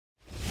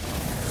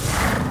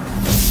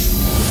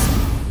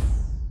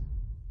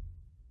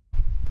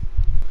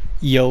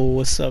Yo,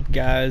 what's up,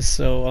 guys?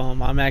 So,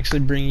 I'm actually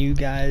bringing you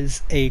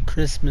guys a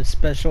Christmas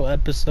special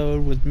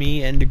episode with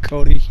me and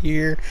Dakota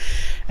here,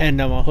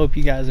 and I hope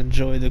you guys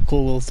enjoy the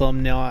cool little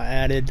thumbnail I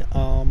added.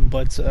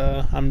 But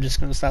I'm just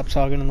gonna stop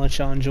talking and let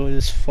y'all enjoy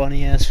this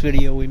funny ass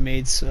video we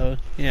made. So,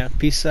 yeah,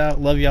 peace out,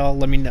 love y'all.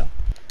 Let me know.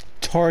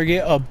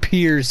 Target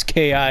appears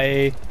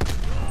KIA.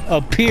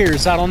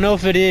 Appears. I don't know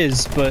if it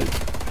is, but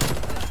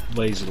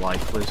lays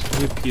lifeless.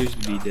 He appears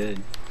to be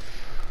dead.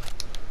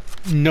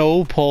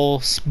 No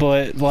pulse,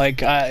 but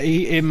like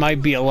it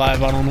might be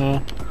alive. I don't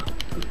know.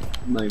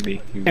 Might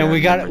be. And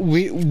we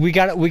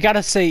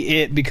gotta say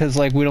it because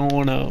like we don't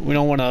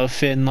wanna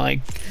offend, like,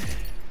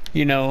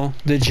 you know,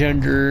 the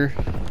gender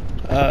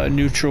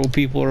neutral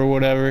people or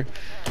whatever.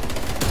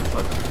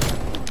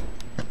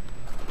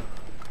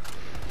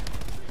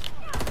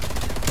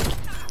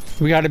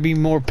 We gotta be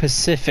more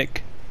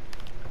Pacific.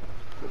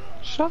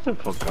 Shut the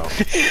fuck up.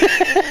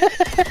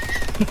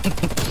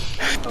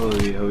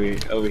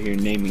 over here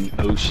naming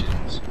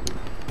oceans.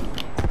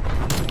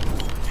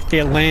 The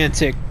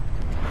Atlantic.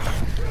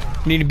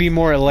 Need to be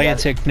more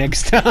Atlantic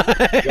next time.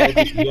 You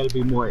gotta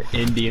be more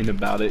Indian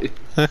about it.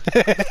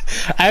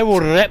 I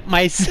will rep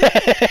my set.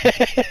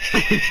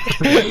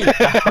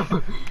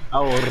 I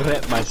will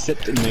rep my set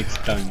the next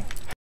time.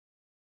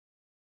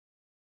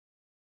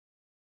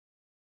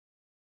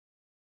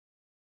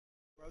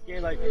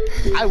 Like,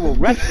 I will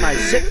rep my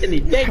set any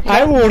day.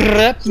 I will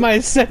rep my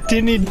set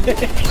any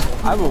day.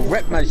 I will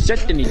rep my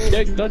set any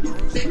day.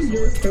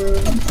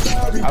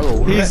 I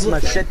will rep my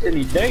set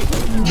any day.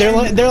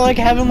 They're like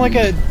having like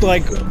a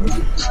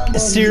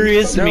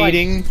serious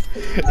meeting.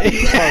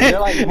 They're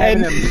like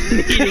having a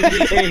meeting.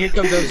 And here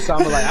comes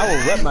Osama like,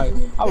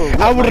 I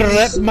will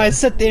rep my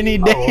set any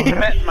day. I will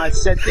rep my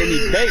set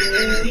any day.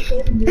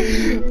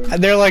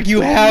 And they're like,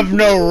 you have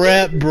no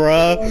rep,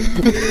 bruh.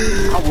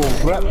 I will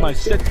rep my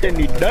set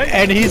any day.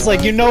 And he's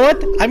like, you know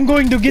what? I'm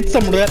going to get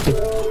some rep.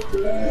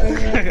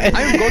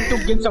 I'm going to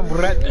get some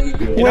rep.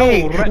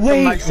 Wait,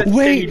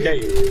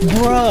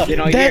 bruh.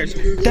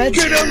 That's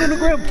get down on the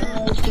ground.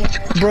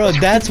 Bruh,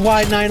 that's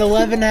why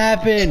 9/11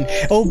 happened.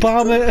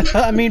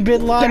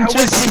 Bin Laden. That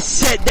was his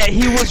set that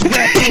he was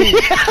repping.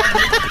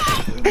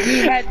 He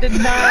had the 9,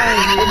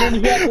 and then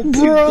he had the 2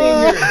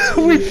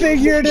 fingers. We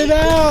figured it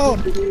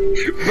out.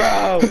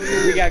 Bro,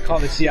 we gotta call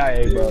the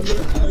CIA, bro.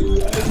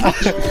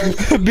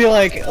 Be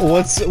like,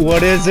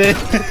 what is it?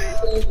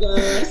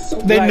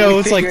 They know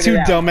it's like 2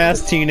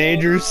 dumbass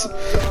teenagers.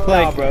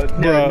 Like,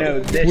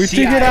 no, we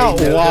figured out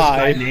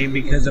why. Name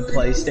because of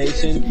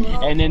PlayStation,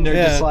 and then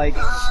they're just like,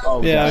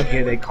 oh god,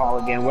 here they call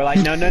again. We're like,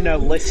 no,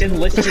 listen,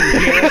 hear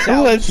us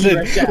out.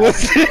 Listen,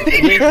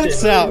 hear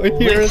us out.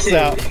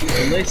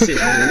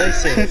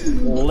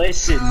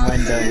 Listen,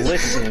 Linda,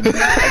 listen.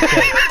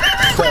 Okay,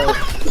 so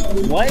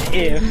what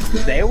if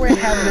they were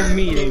having a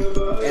meeting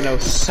and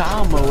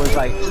Osama was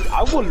like,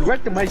 I wouldn't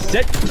reckon my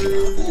set,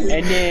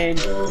 and then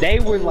they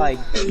were like,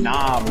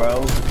 nah,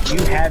 bro,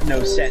 you have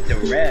no set to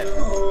rep,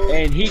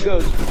 and he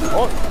goes,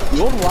 oh,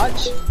 you'll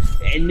watch,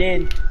 and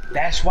then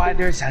that's why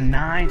there's a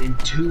 9 and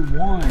 2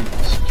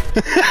 1s.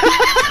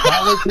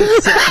 That was the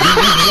set he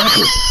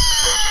was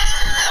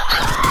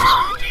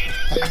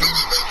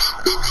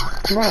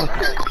bro,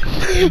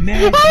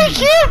 imagine. I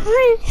can't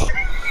breathe.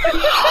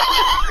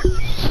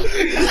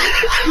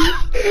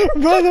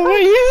 Bro, the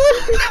way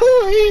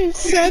you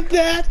said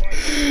that,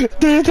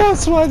 dude,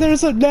 that's why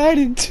there's a 9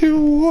 and 2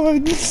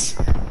 1s.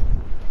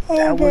 Oh,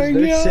 that was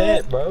their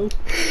set, bro.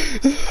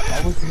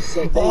 That was the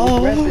set they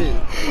was repping.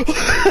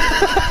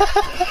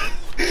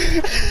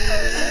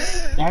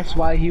 That's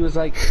why he was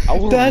like, I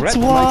will that's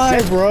rep why, my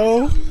set.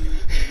 bro.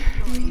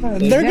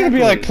 Exactly. They're gonna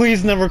be like,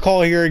 please never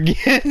call here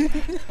again.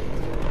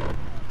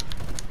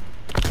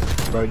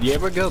 Bro, do you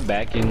ever go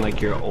back in like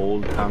your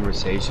old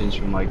conversations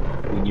from like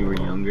when you were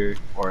younger,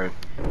 or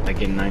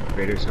like in 9th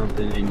grade or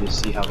something, and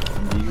just see how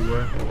funny you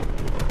were?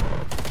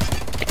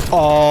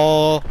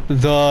 All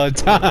the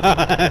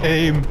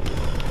time.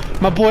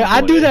 My boy,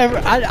 I do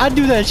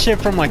that shit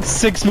from like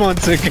 6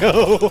 months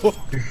ago.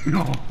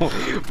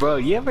 Bro,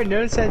 you ever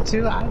notice that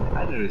too?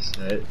 I noticed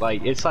that.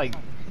 Like, it's like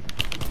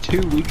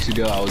 2 weeks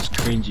ago I was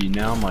cringy,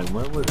 now I'm like,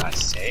 what was I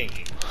saying?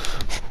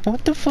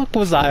 What the fuck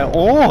was I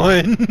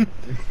on?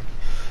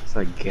 It's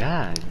like,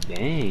 god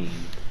dang.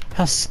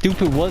 How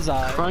stupid was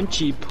I?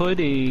 Crunchy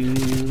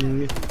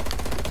pudding.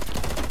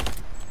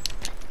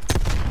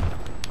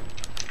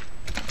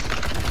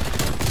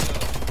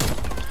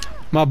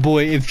 My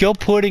boy, if your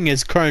pudding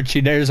is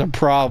crunchy, there's a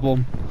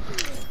problem.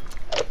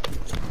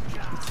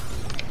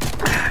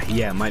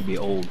 Yeah, it might be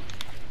old.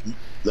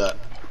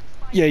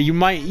 Yeah, you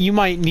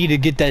might need to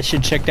get that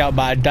shit checked out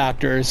by a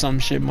doctor or some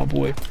shit, my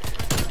boy.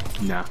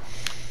 Nah.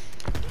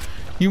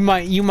 You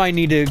might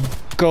need to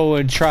go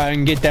and try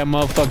and get that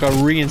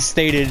motherfucker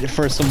reinstated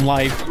for some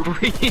life.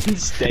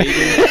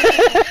 Reinstated?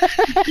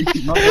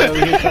 My boy,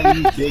 you're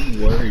telling me big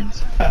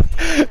words.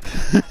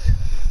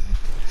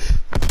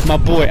 My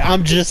boy,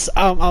 I'm just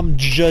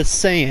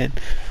saying.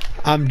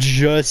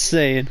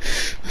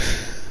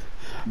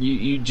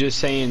 You just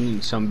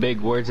saying some big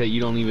words that you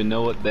don't even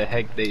know what the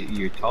heck that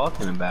you're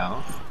talking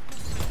about.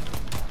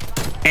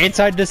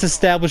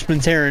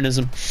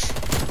 Anti-disestablishmentarianism.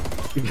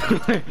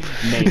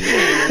 Maybe.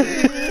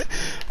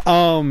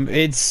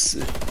 It's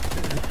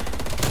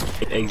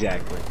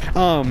exactly.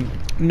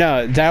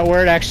 no, that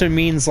word actually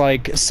means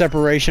like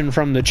separation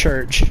from the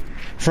church,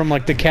 from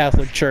like the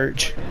Catholic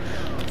Church.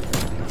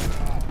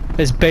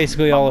 It's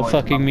basically all it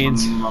fucking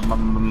means. My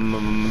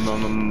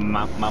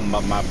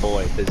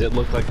boy, does it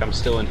look like I'm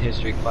still in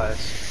history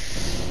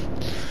class?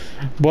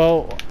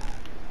 Well,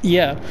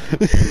 yeah.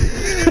 No,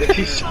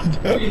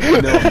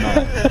 I'm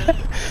not.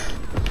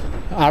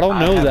 I don't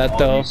know that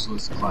though.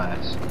 Useless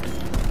class.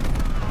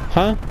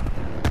 Huh?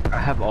 I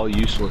have all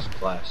useless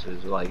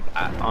classes. Like,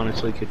 I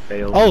honestly could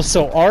fail. Oh,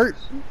 so art?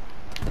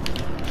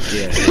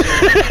 Yeah.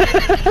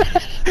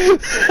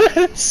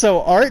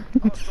 So art?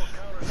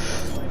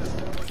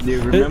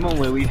 Dude, remember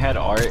when we had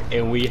art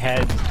and me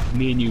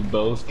and you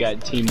both got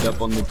teamed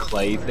up on the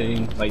clay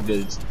thing? Like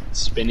the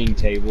spinning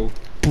table?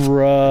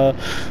 Bruh.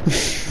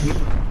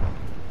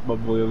 My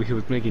boy, he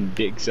was making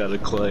dicks out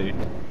of clay.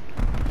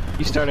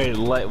 You started,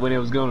 when it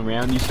was going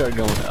around, you started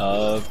going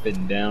up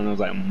and down. I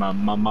was like,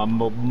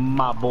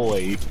 my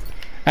boy.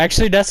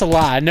 Actually, that's a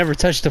lie. I never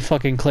touched the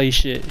fucking clay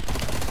shit.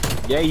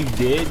 Yeah, you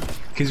did.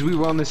 Because we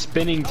were on the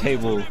spinning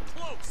table.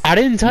 I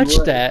didn't touch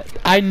that.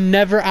 I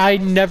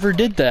never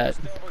did that.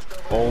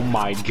 Oh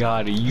my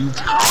god, are you...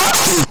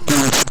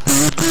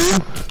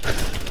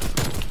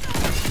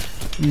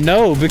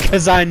 No,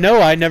 because I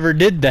know I never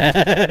did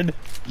that.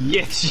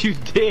 Yes, you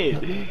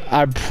did.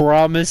 I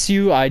promise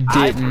you I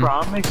didn't. I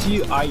promise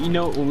you. You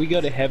know, when we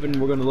go to heaven,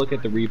 we're gonna look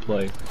at the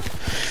replay.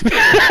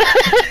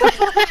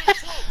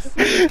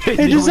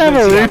 They just have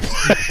a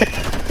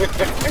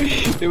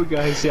replay. Then we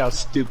gotta see how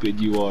stupid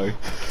you are.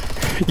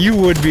 You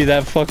would be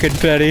that fucking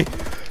petty.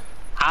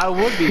 I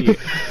would be.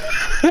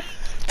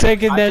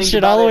 Taking that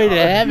shit all the way to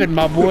heaven,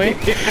 my boy.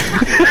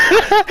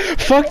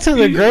 Fuck to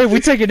the grave,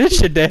 we taking this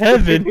shit to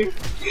heaven.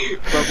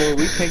 My boy,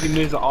 we taking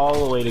this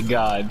all the way to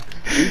God.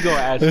 We gonna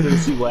ask him to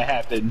see what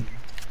happened.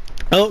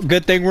 Oh,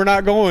 good thing we're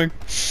not going.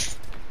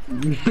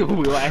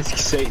 We'll ask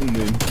Satan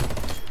then.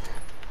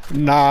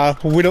 Nah,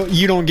 we don't.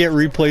 You don't get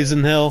replays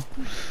in hell.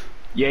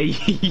 Yeah,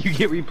 you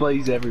get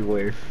replays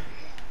everywhere.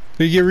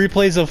 You get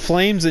replays of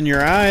flames in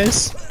your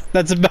eyes.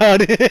 That's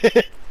about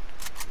it.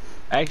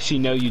 Actually,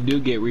 no, you do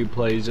get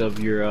replays of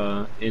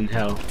your in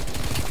hell.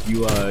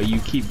 You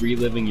keep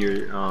reliving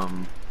your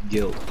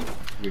guilt,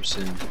 your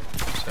sin.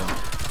 So.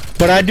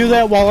 But I do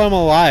that while I'm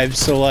alive,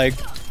 so like.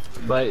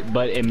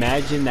 But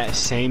imagine that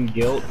same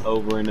guilt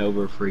over and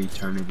over for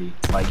eternity,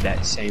 like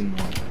that same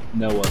one,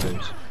 no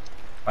others,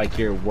 like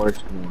your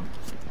worst one.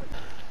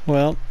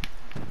 Well,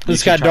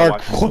 this got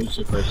dark.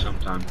 Lucifer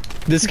sometime.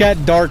 This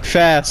got dark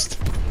fast.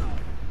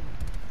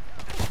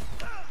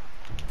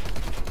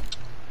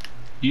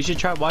 You should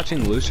try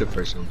watching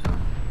Lucifer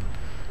sometime.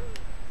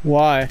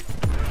 Why?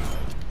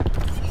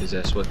 Because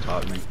that's what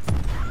taught me.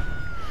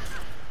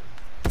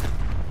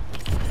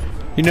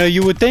 You know,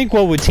 you would think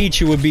what would teach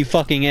you would be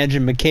fucking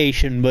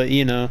edumacation, but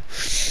you know.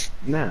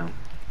 No.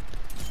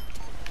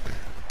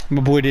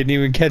 My boy didn't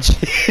even catch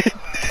it.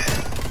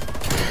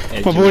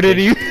 My boy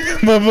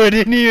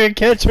didn't even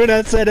catch when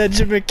I said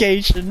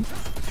edumacation.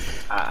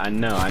 I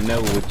know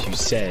what you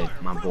said,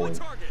 my boy.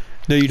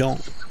 No, you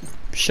don't.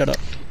 Shut up.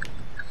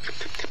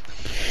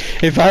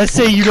 If I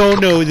say you don't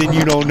know, then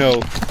you don't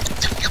know.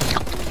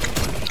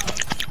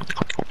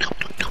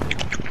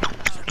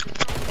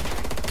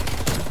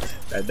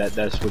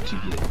 That's what you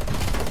get.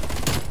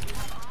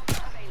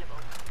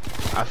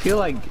 I feel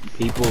like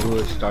people who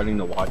are starting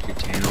to watch your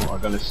channel are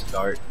gonna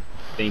start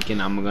thinking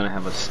I'm gonna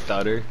have a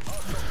stutter.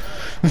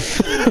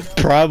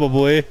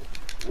 Probably.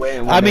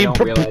 When I mean,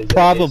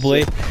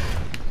 probably.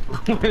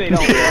 When they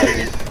don't realize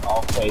it's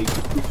all fake.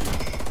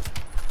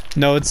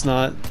 No, it's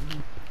not.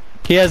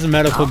 He has a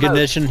medical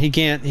condition. He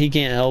can't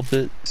help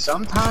it.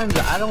 Sometimes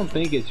I don't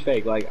think it's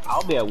fake. Like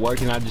I'll be at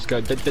work and I just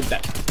go da, da, da.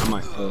 I'm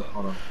like, oh,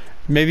 hold on.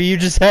 Maybe you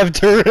just have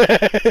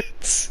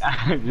Tourette's. So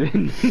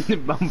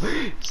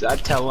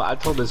I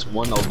told this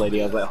one old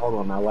lady, I was like, hold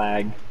on, I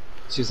lag.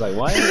 She's like,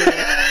 what?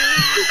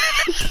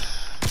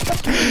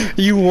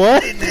 You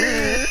what?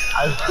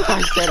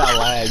 I said I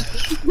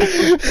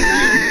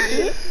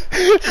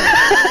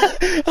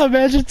lagged.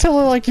 Imagine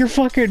telling like your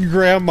fucking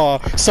grandma,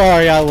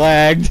 sorry I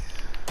lagged.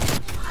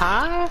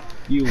 Huh?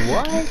 You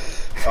what?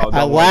 Oh,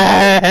 I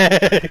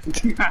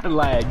lagged. I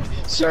lagged.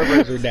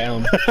 Servers are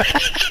down.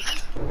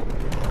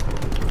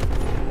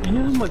 You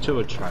know how much of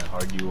a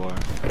tryhard you are?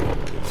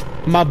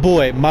 My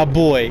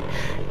boy.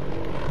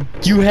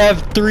 You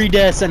have 3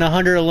 deaths and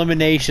 100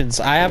 eliminations.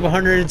 I have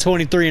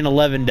 123 and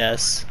 11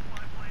 deaths.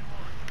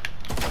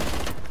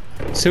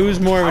 So who's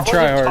more of a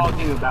tryhard?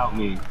 Talking about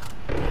me.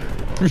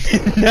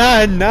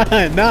 Nah.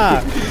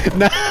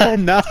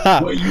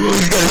 Well, you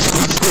always gotta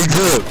switch things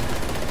up.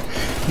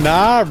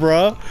 Nah,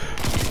 bro.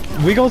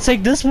 We gonna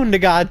take this one to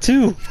God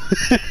too.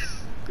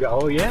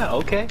 Oh yeah,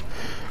 okay.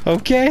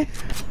 Okay.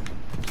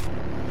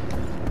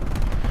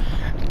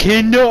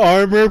 Can the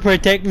armor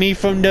protect me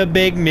from the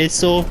big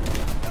missile?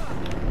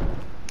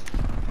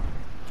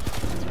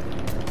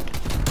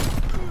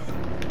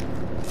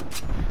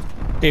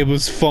 It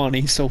was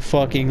funny, so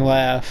fucking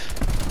laugh.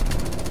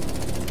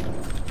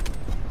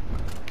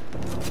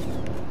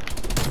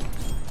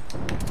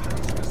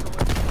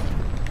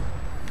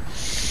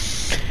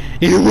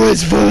 It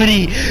was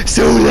funny,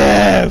 so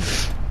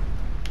laugh.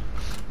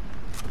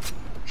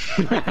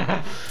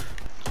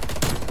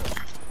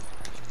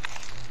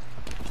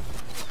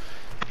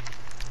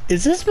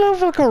 Is this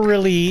motherfucker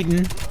really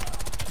eating?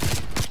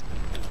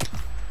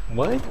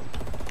 What?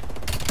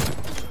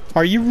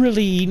 Are you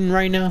really eating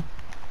right now?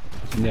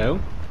 No.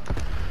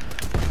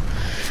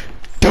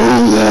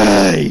 Don't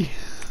lie!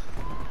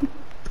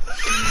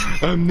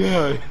 I'm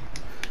not.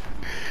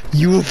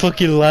 You a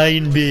fucking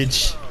lying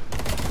bitch.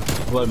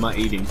 What am I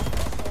eating?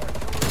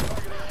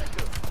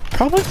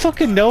 Probably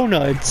fucking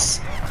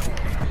donuts.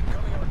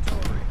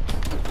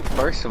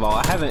 First of all,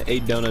 I haven't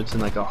ate donuts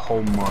in like a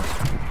whole month.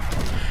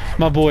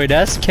 My boy,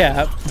 that's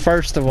cap,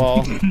 first of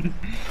all.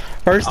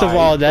 First of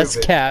all, that's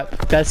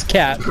cap. That's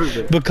cap.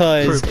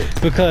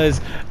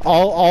 Because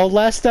all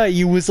last night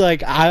you was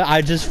like,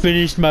 I just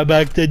finished my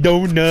back to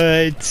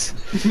donuts.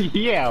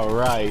 Yeah,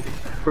 right.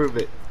 Prove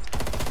it.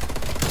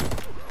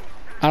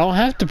 I don't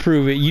have to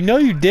prove it. You know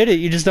you did it,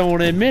 you just don't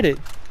want to admit it.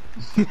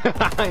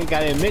 I ain't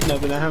gotta admit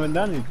nothing, I haven't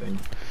done anything.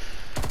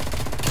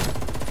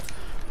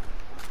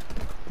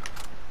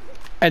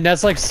 And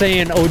that's like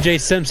saying OJ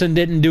Simpson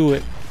didn't do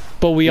it.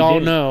 But we all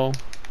know.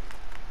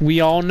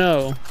 We all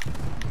know.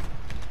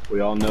 We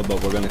all know,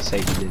 but we're gonna say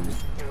he didn't.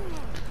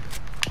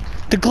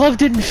 The glove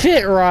didn't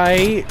fit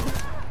right.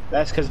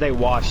 That's because they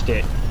washed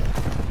it.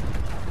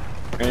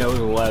 And it was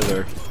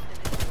leather.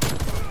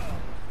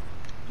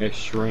 It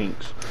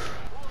shrinks.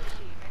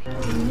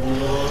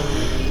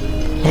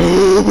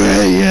 Oh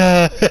my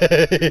god!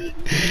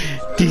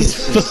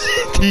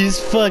 These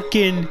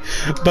fucking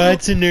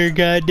bots and their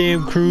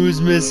goddamn cruise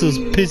missiles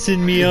pissing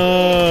me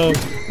off.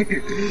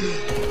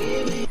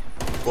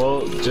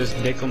 Well, just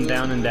dick them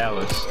down in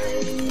Dallas.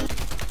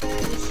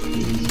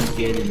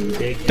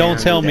 Don't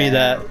tell me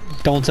that.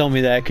 Don't tell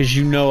me that, cause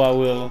you know I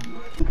will.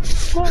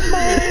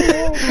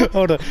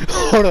 Hold on.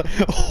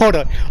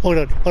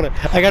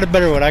 I got a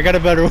better one.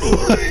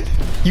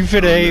 You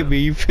finna hate me.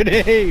 You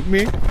finna hate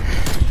me.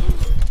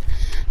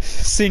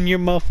 Senior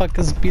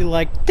motherfuckers be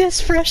like,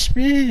 this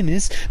freshman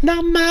is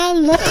not my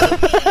love.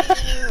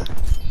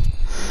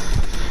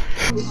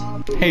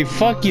 Hey,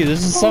 fuck you. This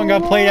is a song I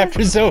played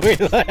after Zoe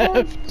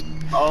left.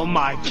 Oh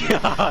my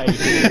god.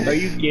 Are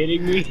you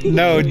kidding me?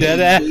 No,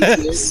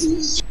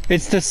 deadass.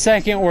 It's the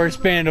second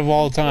worst band of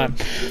all time.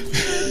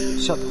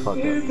 Shut the fuck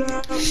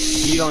up.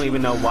 You don't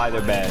even know why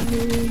they're bad.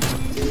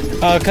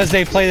 Cause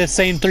they play the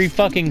same 3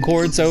 fucking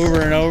chords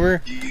over and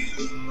over.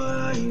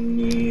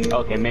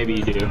 Okay, maybe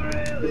you do.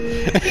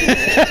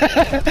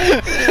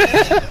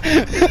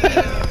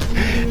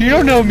 You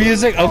don't know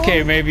music?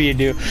 Okay, maybe you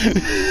do.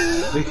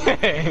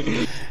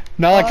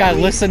 Not like I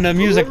listen to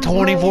music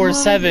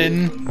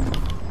 24/7.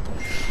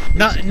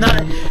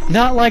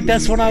 Not like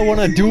that's what I want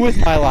to do with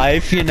my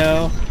life, you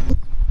know.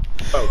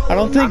 I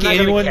don't think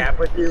anyone. Cap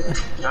with you.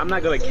 I'm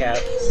not gonna cap.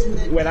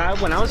 When I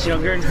was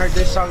younger and heard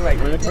this song, like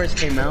when it first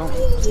came out,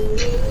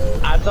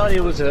 I thought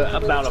it was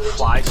about a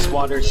fly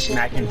swatter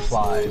smacking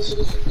flies.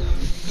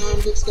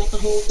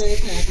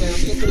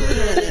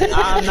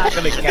 I'm not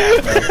gonna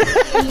cap.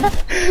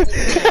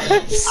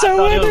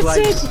 So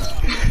innocent,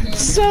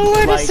 so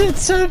innocent,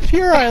 so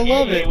pure. I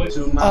love it.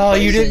 Oh,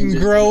 you didn't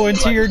grow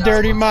into your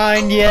dirty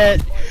mind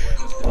yet.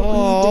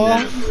 Oh.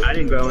 I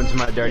didn't grow into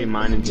my dirty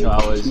mind until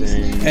I was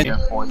in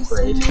 4th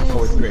grade.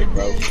 4th grade,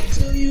 bro.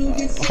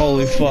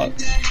 Holy fuck.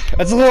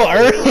 That's a little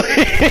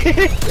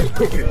early.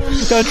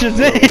 Don't you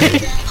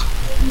think?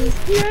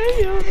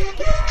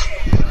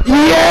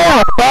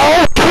 Yeah,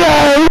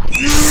 okay.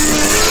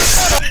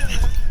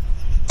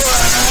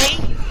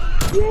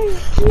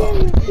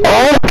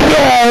 Oh